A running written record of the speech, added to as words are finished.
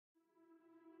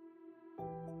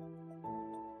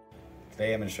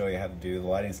Today I'm going to show you how to do the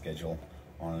lighting schedule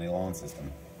on an Elan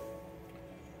system.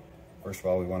 First of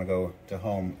all, we want to go to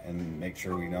home and make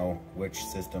sure we know which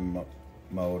system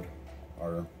mode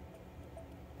our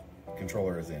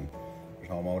controller is in.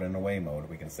 There's home mode and away mode.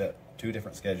 We can set two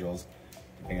different schedules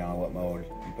depending on what mode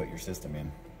you put your system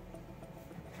in.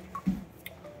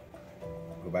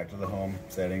 Go back to the home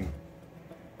setting,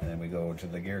 and then we go to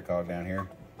the gear cog down here.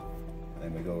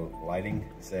 Then we go lighting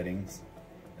settings,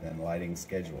 and then lighting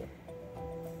schedule.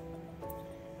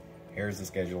 Here's the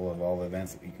schedule of all the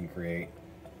events that you can create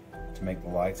to make the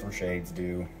lights or shades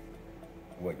do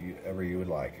whatever you would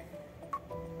like.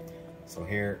 So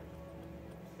here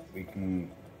we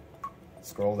can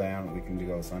scroll down, we can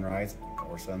go sunrise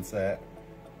or sunset.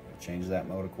 It changes that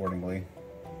mode accordingly.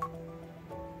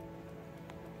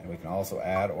 And we can also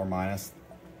add or minus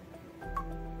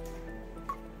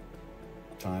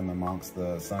time amongst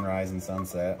the sunrise and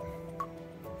sunset.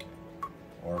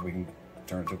 Or we can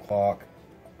turn it to a clock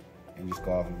and just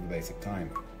go off of the basic time.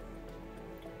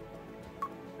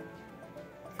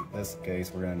 For this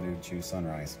case, we're going to choose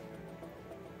sunrise.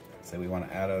 Say we want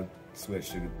to add a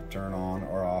switch to turn on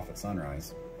or off at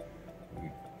sunrise. We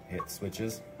hit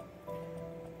switches.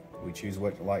 We choose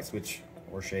what light switch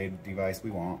or shade device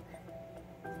we want.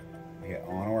 We hit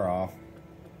on or off.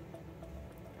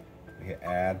 We hit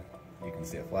add. You can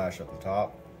see it flash up the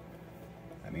top.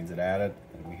 That means it added.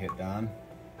 And we hit done.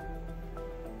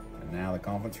 And now the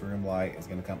conference room light is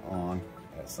going to come on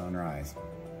at sunrise.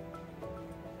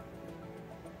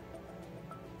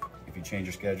 If you change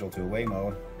your schedule to away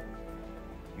mode,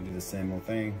 you can do the same old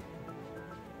thing.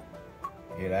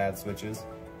 Hit add switches,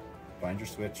 find your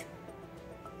switch.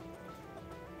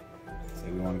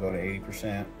 Say we want to go to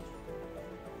 80%.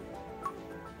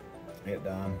 Hit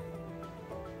done.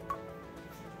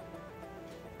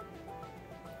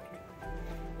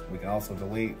 We can also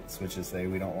delete switches, say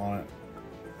we don't want it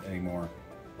anymore.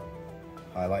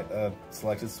 Highlight the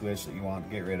selected switch that you want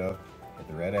to get rid of, hit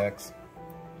the red X,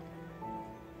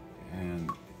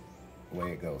 and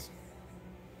away it goes.